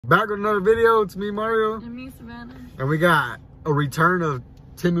Back with another video. It's me, Mario. And me, Savannah. And we got a return of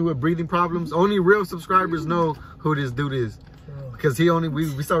Timmy with breathing problems. Only real subscribers know who this dude is. Because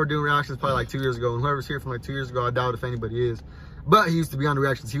we started doing reactions probably like 2 years ago. And whoever's here from like 2 years ago, I doubt if anybody is. But he used to be on the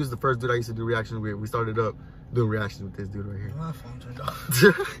reactions. He was the first dude I used to do reactions with. We started up doing reactions with this dude right here. My phone turned off.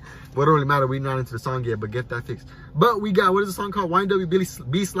 But it don't really matter. We're not into the song yet, but get that fixed. But we got, what is the song called? YNW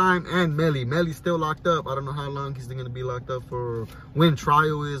BSlime and Melly. Melly's still locked up. I don't know how long he's going to be locked up for, when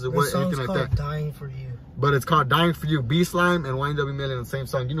trial is or what, anything like that. Dying for You. But it's called Dying for You. BSlime and YNW Melly on the same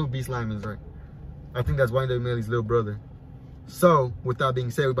song. You know who BSlime is, right? I think that's YNW Melly's little brother. So, with that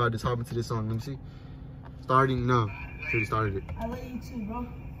being said, we're about to just hop into this song. Let me see. Starting, no. He already started it. I let you too, bro.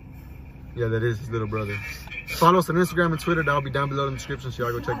 Yeah, that is his little brother. Follow us on Instagram and Twitter. That'll be down below in the description, so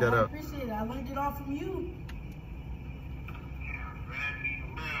y'all go check that out. I appreciate it. I want to get off from you.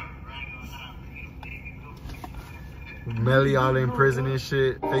 Melly all in prison and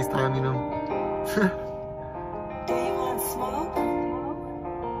shit. FaceTiming him. Do you want smoke?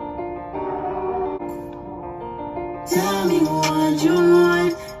 Tell me what you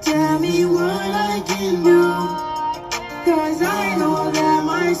want. Tell me what I can do. 'Cause I know that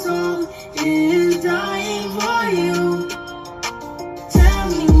my soul is dying for you. Tell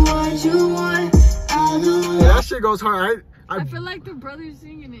me what you want. I know that shit goes hard. I feel like the brothers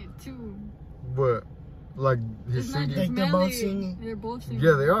singing it too. What? Like he's singing? Like they're both singing? They're both singing.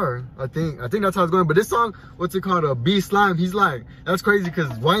 Yeah, they are. I think that's how it's going. But this song, what's it called? BSlime. He's like, that's crazy because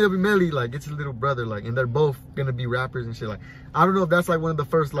YNW Melly, like, it's his little brother, like, and they're both gonna be rappers and shit. Like, I don't know if that's like one of the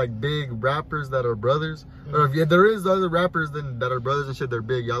first like big rappers that are brothers, or if there is other rappers that are brothers and shit. They're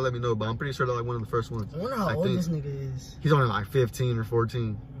big. Y'all let me know. But I'm pretty sure they're like one of the first ones. I wonder how old this nigga is. He's only like 15 or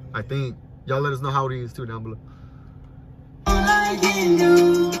 14, I think. Y'all let us know how old he is too down below. All I can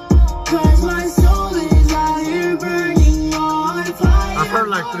do, 'cause my soul is out here burning on fire. I've heard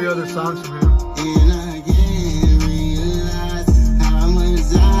like 3 other songs from him. And I can't realize how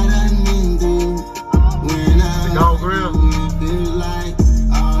much I done been through. When I Go Grill. feel like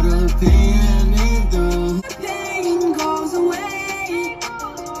all the pain I've been through. Pain goes away.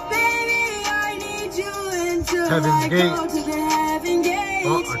 Baby, I need you until Heaven's I Gate. go to the heaven gate.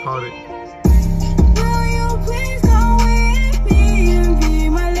 Oh, I caught it. Will you please come with me and be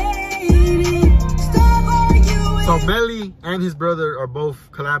my lady? Stop arguing. So Melly and his brother are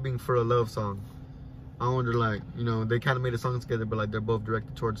both collabing for a love song. I wonder, like, you know, they kind of made a song together, but like they're both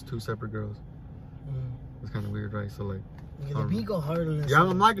directed towards 2 separate girls. It's kind of weird, right? So like, Yeah, the beat go hard on this. yeah,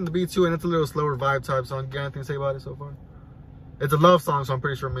 I'm liking the beat too, and it's a little slower vibe type song. You got anything to say about it so far? It's a love song, so I'm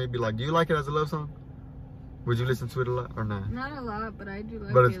pretty sure maybe like, do you like it as a love song? Would you listen to it a lot or not? Not a lot, but I do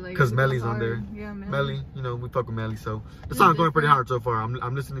like but it. It's Like, because it Melly's goes on there. hard. Yeah, Melly, you know, we fuck with Melly, so the song's going pretty hard so far.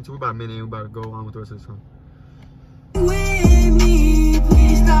 I'm listening to it about a minute, and we're about to go on with the rest of the song. With me,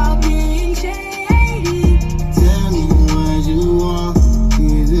 please stop being shady. Tell me what you want.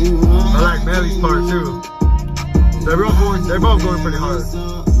 I like Melly's part too. They're both going pretty hard.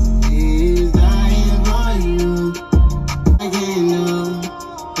 Is dying for you. I can't know,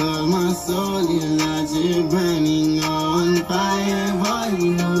 'cause my soul is out here burning on fire for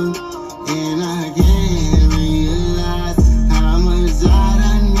you. And I can't realize how much I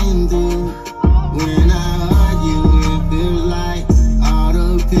done been through. When I hug you, it feels like all the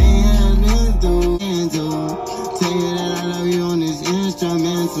pain I've been through. Tell you that I love you on this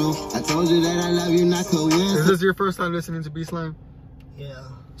instrumental. I told you that I love you, not coincidence. Is this your first time listening to BSlime? Yeah.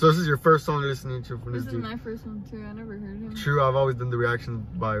 So this is your first song listening to from this This dude? is my first one too. I never heard him. True, I've always done the reactions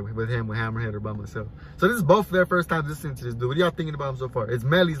with him, with Hammerhead, or by myself. So this is both their first time listening to this dude. What are y'all thinking about him so far? It's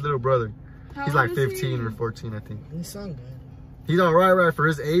Melly's little brother. He's like 15 or 14, I think. He sung good. He's right for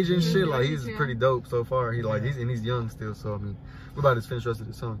his age and shit. Like, he's pretty dope so far. He's young still. So I mean, we're about to finish the rest of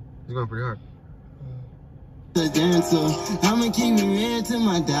the song. He's going pretty hard. The dancer, I'ma keep it real to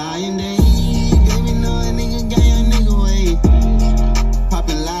my dying day. Baby, know a nigga got your nigga way.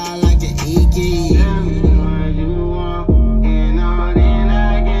 Poppin' loud like an AK. Tell me what you want, and all that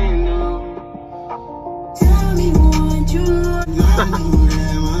I can do. Tell me what you want. I know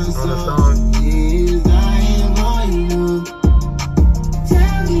that my soul is dying for you.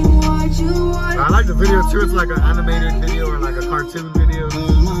 Tell me what you want. I like the video too. It's like an animated video or like a cartoon video.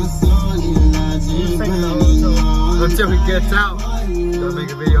 My soul is out here burning on Until he gets out, they'll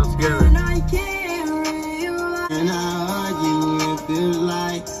make a video together. and I can't realize. And I hug you, it feels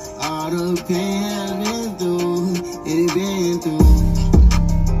like all the pain I've been through, it's been through.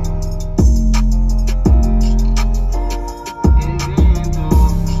 It's been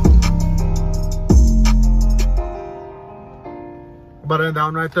through. But that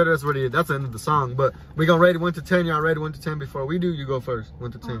one right there, that's the end of the song. But we gonna rate it 1 to 10. Y'all rate it 1 to 10 before we do. You go first.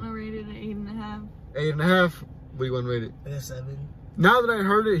 1 to 10. I'm gonna rate it an 8.5. 8.5. What do you want to rate it? A 7. Now that I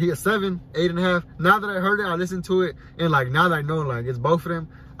heard it, he a 7, 8.5. Now that I heard it, I listened to it, and like now that I know like it's both of them,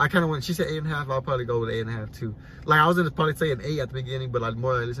 I kind of went. She said 8.5. I'll probably go with 8.5 too. Like I was gonna probably say an 8 at the beginning, but like the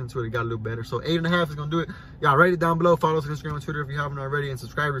more I listened to it, it got a little better. So 8.5 is gonna do it. Y'all rate it down below. Follow us on Instagram and Twitter if you haven't already, and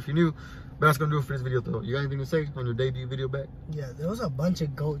subscribe if you're new. But that's gonna do it for this video though. You got anything to say on your debut video back? Yeah, there was a bunch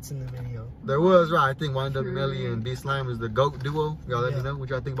of goats in the video. There was, right? I think YNW Melly and BSlime is the GOAT duo. Y'all let me know what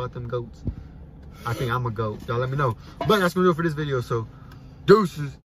y'all think about them goats. I think I'm a GOAT. Y'all let me know. But that's gonna do it for this video. So deuces.